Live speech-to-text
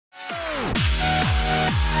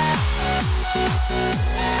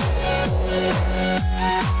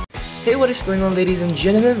Hey, what is going on, ladies and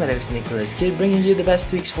gentlemen? My name is NicholasKit, bringing you the best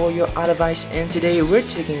tweaks for your iDevice, and today we're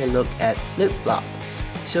taking a look at FlipFlop.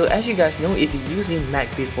 So as you guys know, if you used a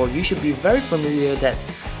Mac before, you should be very familiar that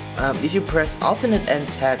if you press alternate and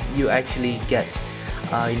tab, you actually get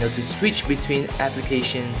to switch between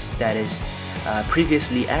applications that is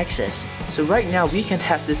previously accessed. So right now we can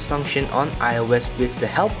have this function on iOS with the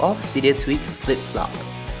help of Cydia tweak FlipFlop.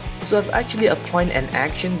 So I've actually applied an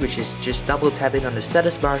action, which is just double tapping on the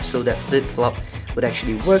status bar so that FlipFlop would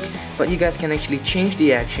actually work, but you guys can actually change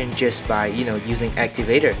the action just by using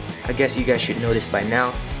activator. I guess you guys should know this by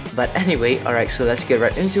now, but anyway, alright, so let's get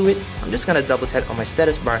right into it. I'm just gonna double tap on my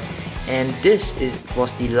status bar, and this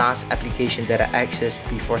was the last application that I accessed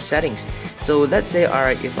before settings. So let's say,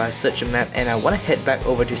 alright, if I search a map and I want to head back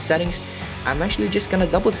over to settings, I'm actually just gonna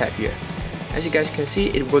double tap here. As you guys can see,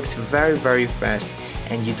 it works very fast,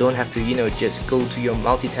 and you don't have to just go to your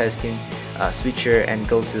multitasking switcher and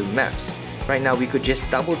go to maps. Right now we could just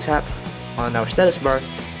double tap on our status bar,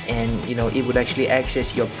 and it would actually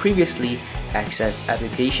access your previously accessed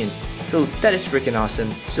application. So that is freaking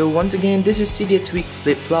awesome. So once again, this is Cydia tweak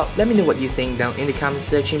FlipFlop. Let me know what you think down in the comment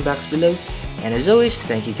section box below, and as always,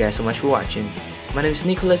 thank you guys so much for watching. My name is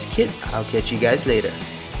NicholasKit. I'll catch you guys later.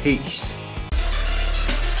 Peace.